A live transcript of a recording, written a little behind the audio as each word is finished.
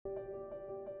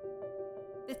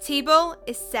The table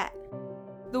is set.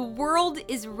 The world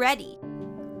is ready.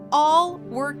 All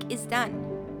work is done.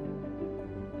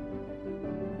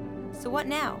 So what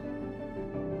now?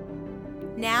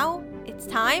 Now it's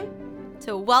time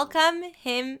to welcome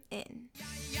him in.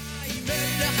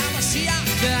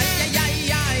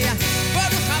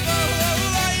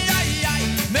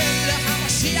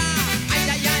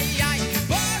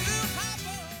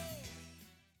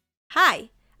 Hi,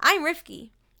 I'm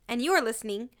Rifki, and you are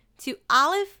listening to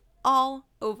Aleph All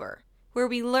Over, where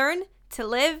we learn to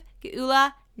live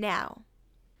Geula now.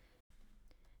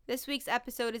 This week's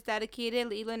episode is dedicated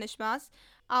Leila Nishmas,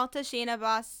 Alta Shena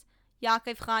Bas,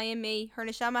 Yaakov Chaim. May her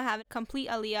neshama have a complete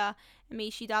aliyah, and may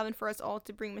she daven for us all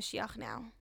to bring Mashiach now.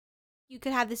 You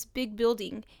could have this big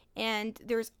building, and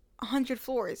there's 100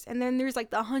 floors, and then there's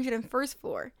like the 101st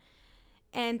floor,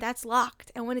 and that's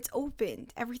locked. And when it's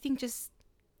opened,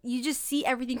 you just see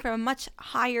everything from a much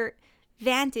higher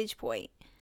vantage point.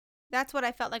 That's what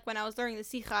I felt like when I was learning the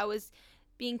Sicha. I was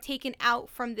being taken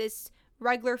out from this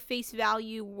regular face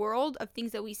value world of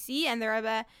things that we see, and the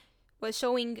Rebbe was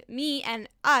showing me and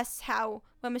us how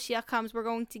when Mashiach comes, we're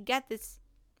going to get this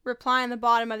reply on the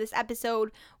bottom of this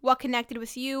episode, what connected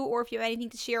with you, or if you have anything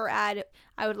to share or add,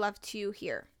 I would love to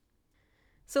hear.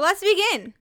 So let's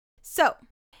begin. So,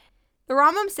 the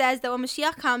Rambam says that when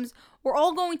Mashiach comes, we're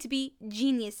all going to be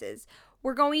geniuses.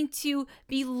 We're going to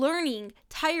be learning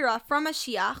Torah from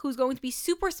Mashiach, who's going to be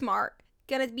super smart,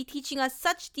 going to be teaching us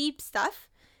such deep stuff.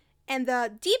 And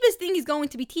the deepest thing he's going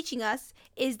to be teaching us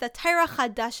is the Torah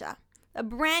Chadasha, a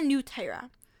brand new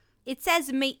Torah. It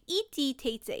says Me'iti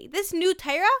Teitze. This new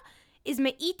Torah is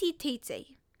Me'iti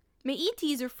Teitze.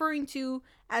 Me'iti is referring to,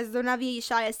 as the Navi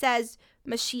Yeshaya says,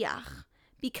 Mashiach.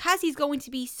 Because he's going to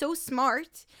be so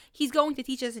smart, he's going to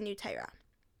teach us a new Torah.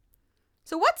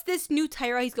 So what's this new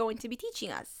Torah he's going to be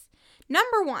teaching us?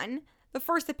 Number one, the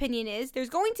first opinion is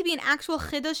there's going to be an actual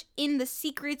chiddush in the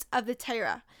secrets of the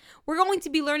Torah. We're going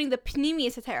to be learning the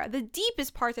pnimius of Torah, the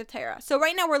deepest parts of Torah. So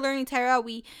right now we're learning Torah.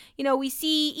 We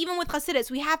see, even with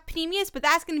Hasidus, we have pnimius, but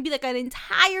that's going to be like an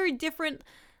entire different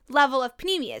level of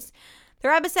pnimius. The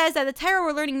Rebbe says that the Torah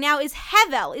we're learning now is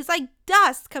hevel, is like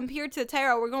dust compared to the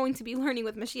Torah we're going to be learning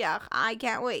with Mashiach. I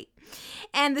can't wait.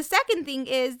 And the second thing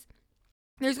is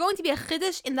there's going to be a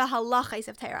chiddush in the halachas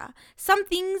of Torah. Some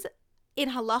things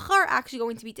in halacha are actually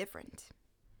going to be different.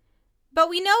 But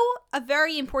we know a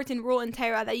very important rule in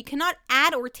Torah that you cannot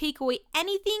add or take away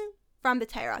anything from the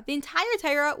Torah. The entire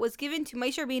Torah was given to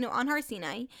Moshe Rabbeinu on Har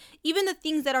Sinai, even the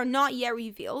things that are not yet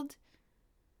revealed.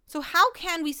 So how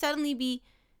can we suddenly be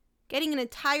getting an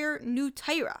entire new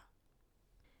Torah?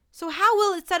 So how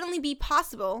will it suddenly be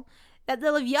possible that the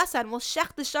Levyasan will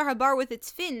shech the Shar Habar with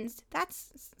its fins? That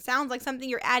sounds like something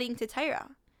you're adding to Torah.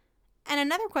 And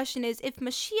another question is, if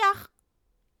Mashiach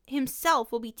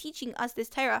himself will be teaching us this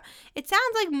Torah, it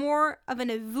sounds like more of a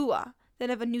nevuah than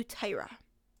of a new Torah.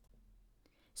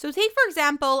 So take, for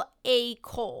example, a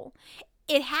coal.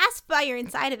 It has fire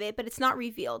inside of it, but it's not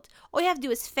revealed. All you have to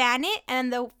do is fan it,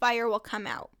 and the fire will come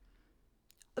out.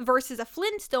 Versus a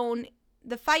flintstone,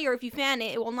 the fire, if you fan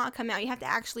it, it will not come out. You have to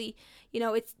actually,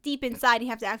 it's deep inside. You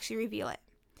have to actually reveal it.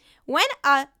 When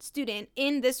a student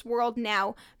in this world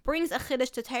now brings a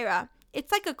chiddush to Torah,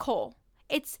 it's like a coal.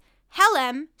 It's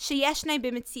helem sheyeshnei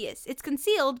b'metzias. It's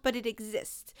concealed, but it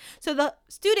exists. So the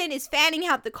student is fanning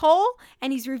out the coal,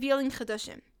 and he's revealing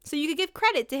chiddushim. So you could give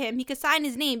credit to him. He could sign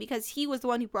his name because he was the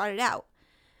one who brought it out.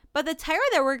 But the Torah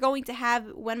that we're going to have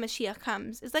when Mashiach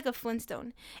comes is like a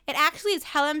flintstone. It actually is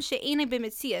helem she'enei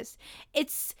b'metzias.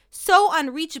 It's so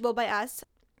unreachable by us,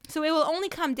 so it will only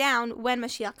come down when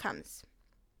Mashiach comes.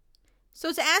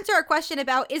 So to answer our question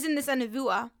about isn't this a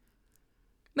nevuah,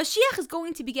 Mashiach is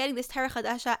going to be getting this Torah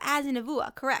Chadasha as a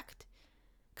nevuah, correct?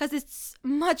 Because it's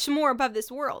much more above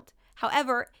this world.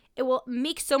 However, it will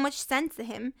make so much sense to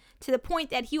him to the point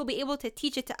that he will be able to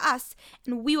teach it to us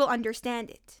and we will understand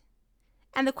it.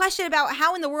 And the question about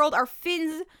how in the world are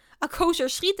fins a kosher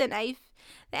shchita knife,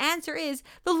 the answer is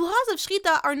the laws of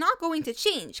shchita are not going to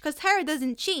change because Torah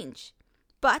doesn't change.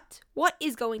 But what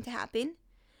is going to happen?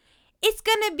 It's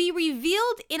going to be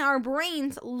revealed in our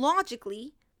brains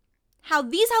logically how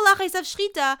these halachas of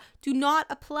shchita do not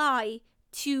apply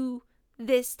to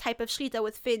this type of shchita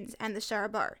with fins and the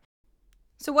sharabar.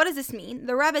 So what does this mean?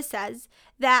 The Rebbe says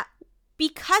that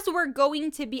because we're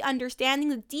going to be understanding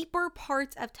the deeper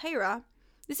parts of Torah,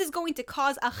 this is going to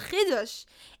cause a chiddush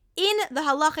in the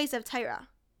halachas of Torah.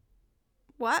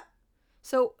 What?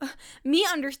 So me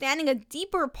understanding a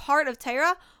deeper part of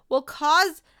Torah will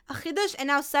cause a chiddush, and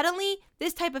now suddenly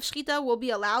this type of shchita will be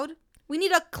allowed? We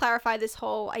need to clarify this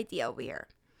whole idea over here.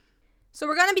 So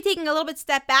we're going to be taking a little bit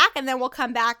step back, and then we'll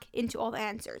come back into all the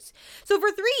answers. So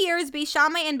for 3 years, Beis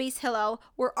Shammai and Beis Hillel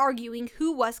were arguing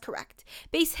who was correct.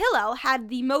 Beis Hillel had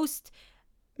the most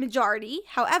majority.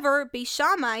 However, Beis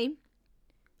Shammai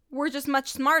were just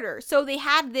much smarter. So they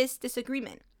had this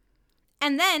disagreement.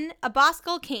 And then a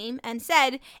Baskel came and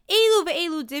said, Elu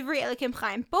ve'elu divrei Elokim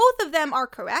Chaim. Both of them are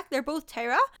correct. They're both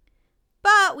Torah,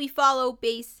 but we follow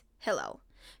Beis Hillel.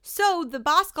 So the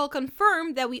Baskel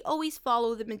confirmed that we always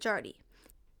follow the majority.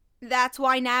 That's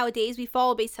why nowadays we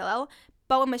follow Beis Hillel,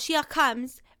 but when Mashiach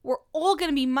comes, we're all going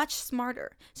to be much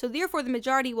smarter. So therefore the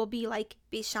majority will be like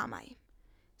Beis Shammai.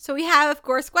 So we have, of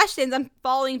course, questions on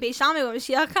following Beis Shammai when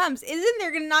Mashiach comes. Isn't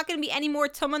there not going to be any more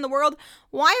tumah in the world?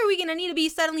 Why are we going to need to be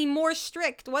suddenly more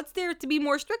strict? What's there to be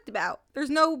more strict about? There's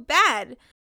no bad.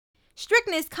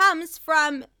 Strictness comes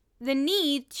from the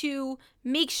need to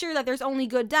make sure that there's only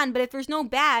good done. But if there's no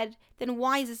bad, then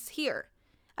why is this here?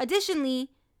 Additionally,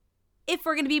 if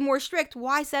we're going to be more strict,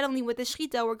 why suddenly with the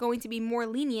shchita we're going to be more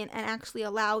lenient and actually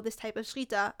allow this type of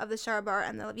shchita of the sharabar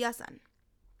and the leviasan?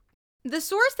 The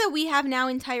source that we have now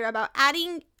in Torah about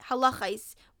adding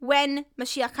halachais when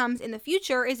Mashiach comes in the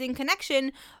future is in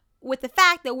connection with the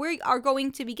fact that we are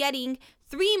going to be getting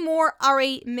 3 more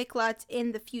arei miklat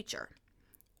in the future.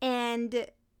 And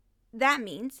that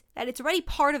means that it's already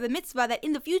part of the mitzvah that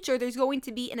in the future there's going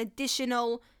to be an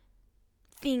additional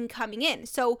thing coming in.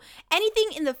 So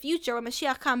anything in the future when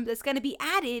Mashiach comes that's going to be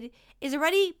added is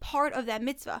already part of that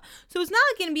mitzvah. So it's not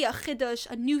going to be a chiddush,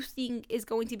 a new thing is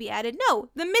going to be added. No,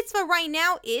 the mitzvah right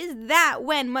now is that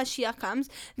when Mashiach comes,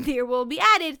 there will be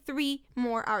added 3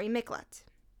 more arei miklat.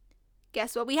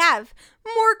 Guess what we have?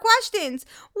 More questions.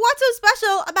 What's so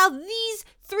special about these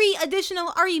 3 additional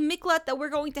arei miklat that we're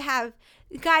going to have?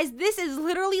 Guys, this is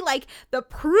literally like the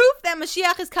proof that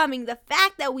Mashiach is coming. The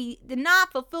fact that we did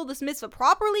not fulfill this mitzvah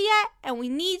properly yet, and we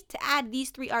need to add these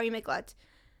 3 arei miklat.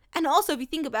 And also, if you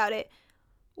think about it,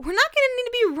 we're not going to need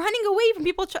to be running away from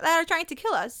people that are trying to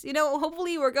kill us. You know,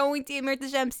 hopefully we're going to Emir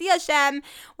Hashem, see Hashem.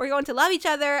 We're going to love each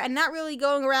other and not really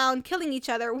going around killing each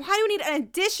other. Why do we need an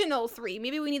additional 3?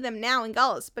 Maybe we need them now in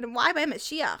Galus, but why by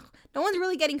Mashiach? No one's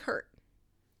really getting hurt.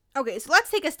 Okay, so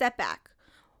let's take a step back.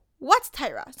 What's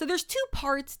Torah? So there's 2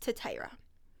 parts to Torah.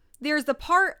 There's the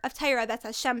part of Torah that's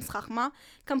Hashem's Chachma,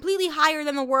 completely higher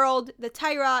than the world, the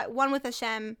Torah, one with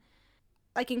Hashem,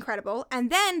 like incredible. And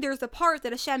then there's the part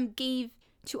that Hashem gave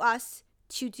to us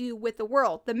to do with the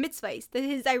world, the mitzvahs,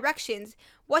 his directions,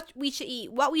 what we should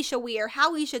eat, what we should wear,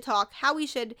 how we should talk, how we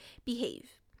should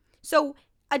behave. So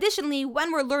additionally,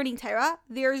 when we're learning Torah,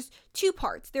 there's 2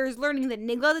 parts. There's learning the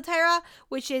nigla de Torah,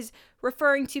 which is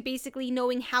referring to basically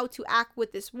knowing how to act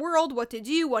with this world, what to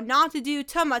do, what not to do,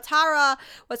 tumah tara,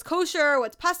 what's kosher,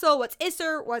 what's pasul, what's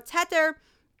iser, what's heter.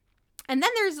 And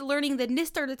then there's learning the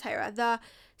nistar de Torah, the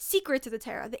secrets of the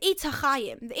Torah, the Eitz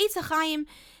HaChaim. The Eitz HaChaim,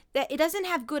 that it doesn't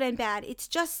have good and bad. It's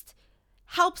just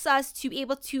helps us to be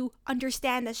able to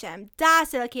understand Hashem.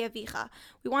 Das Elokei Avicha.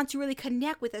 We want to really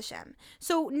connect with Hashem.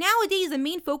 So nowadays, the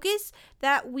main focus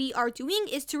that we are doing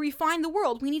is to refine the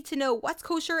world. We need to know what's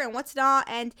kosher and what's not,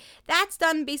 and that's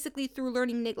done basically through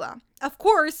learning Nigla. Of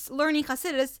course, learning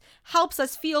Chassidus helps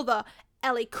us feel the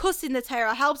Elikus in the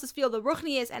Torah, helps us feel the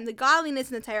Ruchnius and the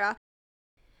godliness in the Torah.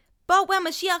 But when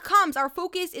Mashiach comes, our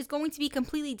focus is going to be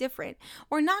completely different.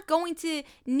 We're not going to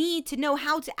need to know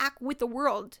how to act with the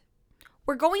world.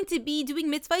 We're going to be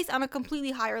doing mitzvahs on a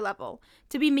completely higher level,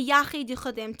 to be miyached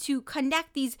yichudim, to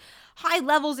connect these high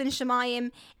levels in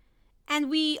Shemayim. And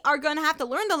we are going to have to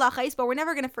learn the lachais, but we're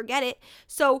never going to forget it.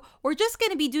 So we're just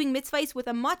going to be doing mitzvahs with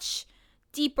a much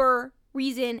deeper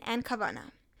reason and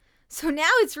kavanah. So now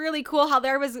it's really cool how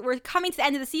we're coming to the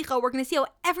end of the Sicha. We're going to see how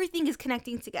everything is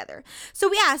connecting together. So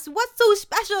we asked, what's so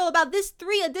special about this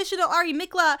 3 additional arei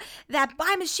mikla that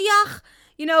by Mashiach,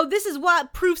 this is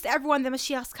what proves to everyone that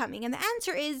Mashiach's coming? And the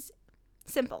answer is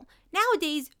simple.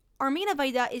 Nowadays, our main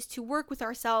avodah is to work with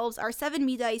ourselves, our 7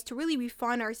 midas, to really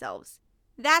refine ourselves.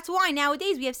 That's why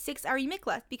nowadays we have 6 arei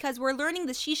mikla, because we're learning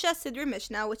the Shisha Sidra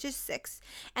Mishnah, which is 6.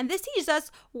 And this teaches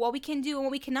us what we can do and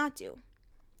what we cannot do.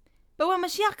 But when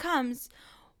Mashiach comes,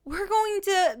 we're going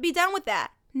to be done with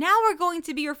that. Now we're going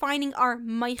to be refining our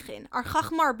meichin, our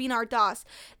chachma, our bin, our das.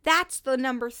 That's the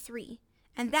number 3.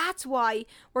 And that's why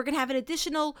we're going to have an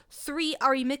additional 3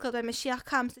 arei mikla when Mashiach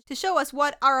comes to show us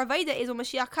what our avodah is when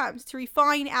Mashiach comes, to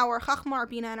refine our chachma, our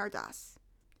bina, and our das.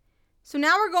 So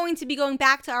now we're going to be going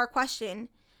back to our question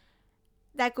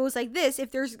that goes like this.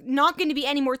 If there's not going to be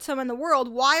any more tumah in the world,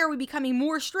 why are we becoming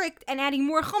more strict and adding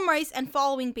more chumrais and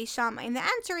following Beis Shammai? And the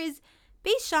answer is,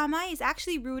 Beis Shammai is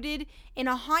actually rooted in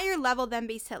a higher level than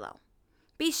Beis Hillel.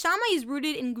 Beis Shammai is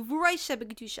rooted in Gvurai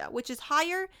Shebekdusha, which is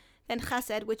higher than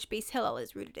Chesed, which Beis Hillel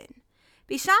is rooted in.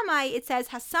 Beis Shammai, it says,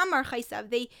 Hasamar Chaisav.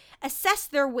 They assess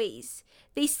their ways.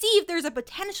 They see if there's a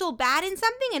potential bad in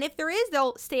something, and if there is,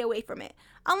 they'll stay away from it.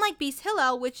 Unlike Beis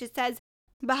Hillel, which it says,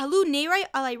 Bahalu Neirai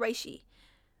Alai Raishi.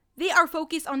 They are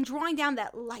focused on drawing down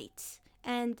that light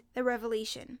and the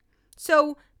revelation.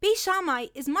 So Beis Shammai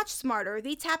is much smarter.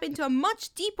 They tap into a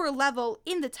much deeper level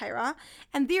in the Torah,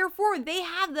 and therefore they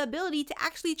have the ability to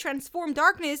actually transform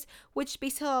darkness, which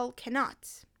Beis Hillel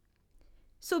cannot.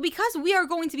 So because we are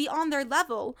going to be on their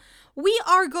level, we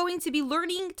are going to be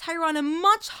learning Torah on a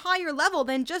much higher level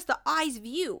than just the eye's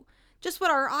view, just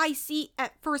what our eyes see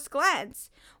at first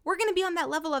glance. We're going to be on that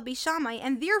level of Beis Shammai,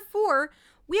 and therefore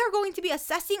we are going to be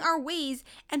assessing our ways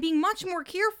and being much more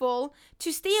careful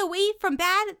to stay away from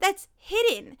bad that's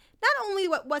hidden. Not only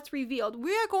what's revealed,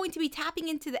 we are going to be tapping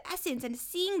into the essence and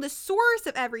seeing the source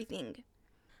of everything.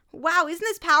 Wow, isn't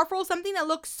this powerful? Something that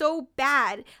looks so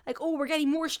bad, like, oh, we're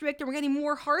getting more strict and we're getting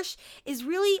more harsh, is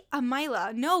really a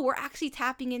maila. No, we're actually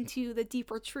tapping into the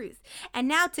deeper truth. And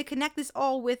now to connect this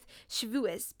all with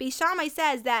Shevuos, Beis Shammai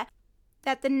says that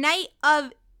the night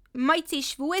of Maaty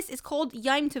Shevuos is called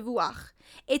Yom Tevuach.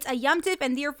 It's a Yom Tiv,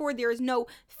 and therefore there is no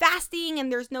fasting and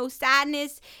there's no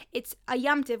sadness. It's a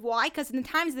Yom Tiv. Why? Because in the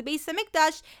times of the Beis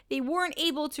HaMikdash, they weren't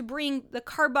able to bring the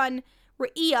Karban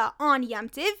Re'iyah on Yom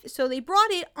Tiv, so they brought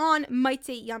it on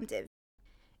Maaty Yom Tiv.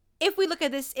 If we look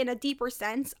at this in a deeper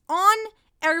sense, on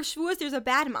Erev Shavuos, there's a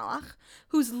bad malach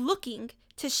who's looking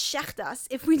to shecht us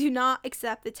if we do not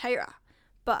accept the Torah.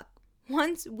 But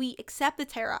once we accept the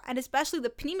Torah, and especially the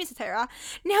Pnimis Torah,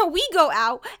 now we go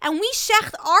out and we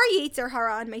shecht our Yetzer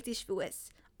Hara on Maaty Shavuos.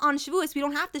 On Shavuos, we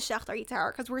don't have to shecht our Yetzer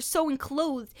Hara because we're so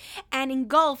enclosed and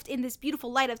engulfed in this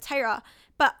beautiful light of Torah.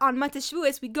 But on Maaty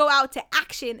Shavuos, we go out to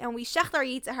action and we shecht our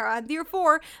Yetzer Hara. And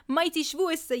therefore, Maaty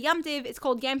Shavuos is a Yom Tiv. It's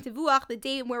called Yom Tevuach, the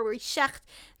day where we shecht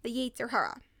the Yetzer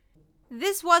Hara.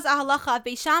 This was a halacha of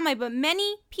Beis Shammai, but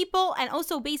many people and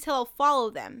also Beis Hillel follow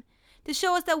them to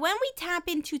show us that when we tap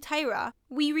into Torah,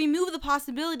 we remove the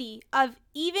possibility of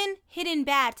even hidden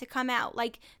bad to come out.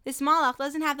 Like this malach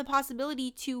doesn't have the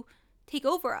possibility to take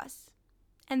over us.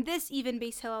 And this even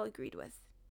Beis Hillel agreed with.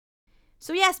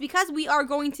 So yes, because we are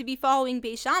going to be following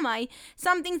Beis Shammai,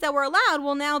 some things that were allowed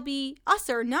will now be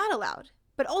usher, not allowed.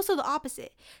 But also the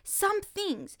opposite. Some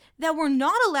things that were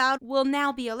not allowed will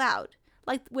now be allowed,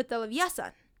 like with the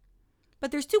Levyasan.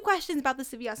 But there's two questions about the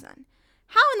Levyasan.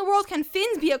 How in the world can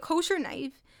fins be a kosher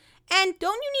knife? And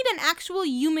don't you need an actual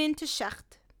human to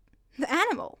shecht the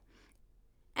animal?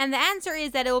 And the answer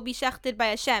is that it will be shechted by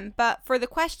Hashem. But for the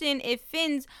question if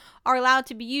fins are allowed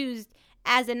to be used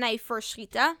as a knife for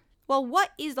shchita, well,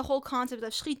 what is the whole concept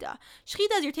of shchita?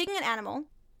 Shchita is you're taking an animal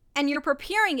and you're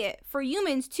preparing it for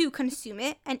humans to consume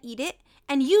it and eat it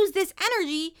and use this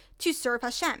energy to serve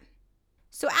Hashem.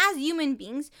 So as human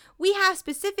beings, we have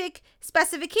specific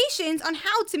specifications on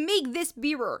how to make this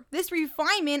birur, this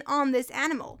refinement on this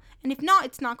animal. And if not,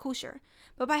 it's not kosher.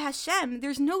 But by Hashem,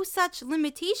 there's no such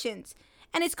limitations.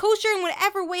 And it's kosher in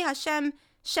whatever way Hashem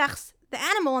shechs the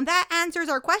animal. And that answers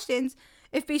our questions.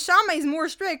 If Beis Shammai is more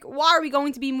strict, why are we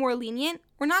going to be more lenient?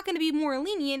 We're not going to be more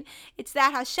lenient. It's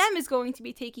that Hashem is going to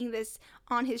be taking this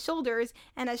on his shoulders.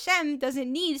 And Hashem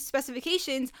doesn't need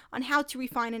specifications on how to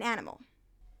refine an animal.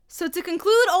 So to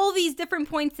conclude all these different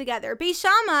points together, Beis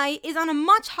Shammai is on a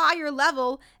much higher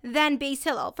level than Beis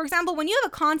Hillel. For example, when you have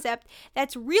a concept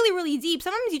that's really, really deep,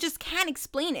 sometimes you just can't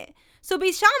explain it. So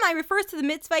Beis Shammai refers to the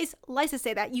mitzvahs, likes to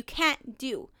say that you can't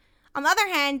do. On the other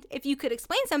hand, if you could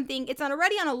explain something, it's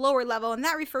already on a lower level, and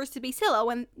that refers to Beis Hillel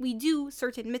when we do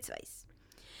certain mitzvahs.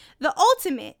 The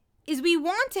ultimate is we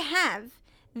want to have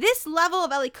this level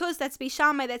of Elikus that's Beis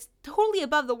Shammai, that's totally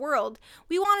above the world.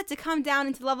 We want it to come down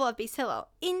into the level of Beis Hillel,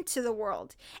 into the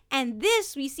world. And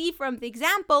this we see from the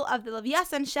example of the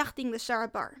Levyasan shechting the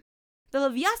Sharabar. The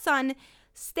Levyasan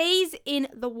stays in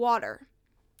the water,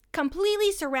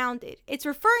 completely surrounded. It's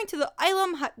referring to the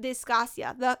Eilam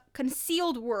HaDiskasya, the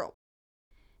concealed world.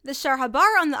 The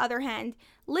Sharabar, on the other hand,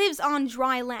 lives on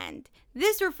dry land.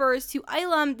 This refers to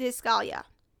Eilam Diskalya,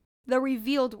 the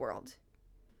revealed world.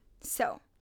 So,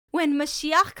 when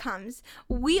Mashiach comes,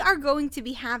 we are going to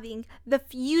be having the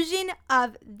fusion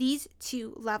of these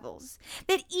two levels.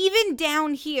 That even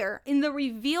down here in the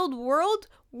revealed world,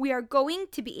 we are going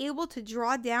to be able to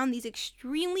draw down these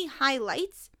extremely high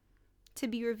lights to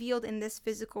be revealed in this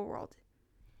physical world.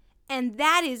 And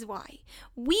that is why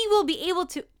we will be able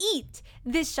to eat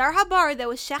this Shar Habar that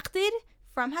was shechted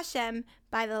from Hashem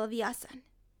by the Levyasan.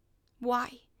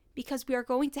 Why? Because we are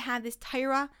going to have this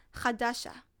Torah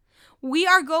Chadasha. We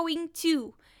are going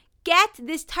to get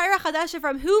this Torah Chadasha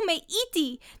from who?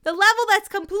 Me'iti. The level that's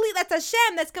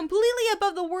Hashem, that's completely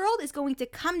above the world, is going to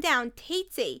come down.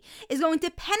 Teitze is going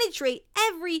to penetrate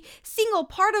every single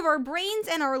part of our brains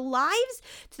and our lives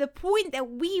to the point that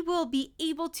we will be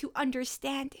able to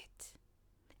understand it.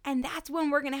 And that's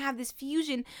when we're going to have this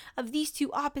fusion of these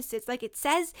two opposites. Like it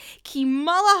says, Ki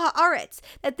mala haaretz,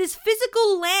 that this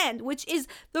physical land, which is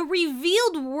the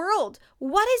revealed world,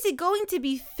 what is it going to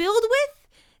be filled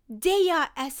with? Deya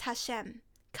es Hashem,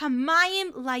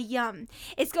 kamayim layam.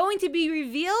 It's going to be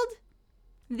revealed,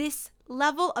 this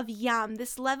level of yam,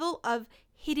 this level of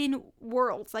hidden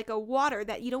worlds, like a water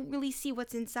that you don't really see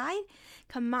what's inside.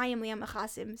 Kamayim layam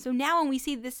achasim. So now when we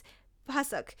see this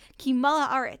pasuk, ki mala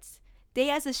haaretz,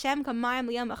 Deya es Hashem, kamayim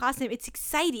layam achasim, it's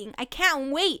exciting. I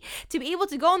can't wait to be able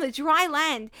to go on the dry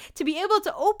land, to be able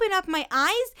to open up my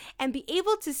eyes and be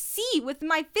able to see with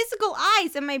my physical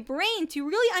eyes and my brain to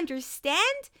really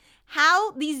understand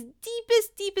how these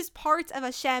deepest parts of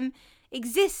Hashem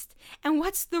exist and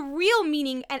what's the real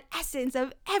meaning and essence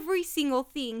of every single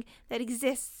thing that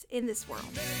exists in this world.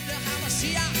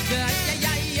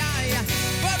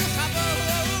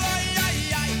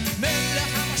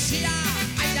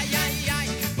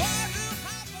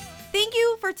 Thank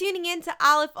you for tuning in to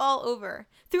Aleph All Over.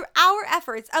 Through our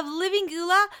efforts of living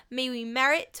Geula, may we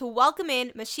merit to welcome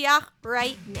in Mashiach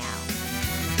right now.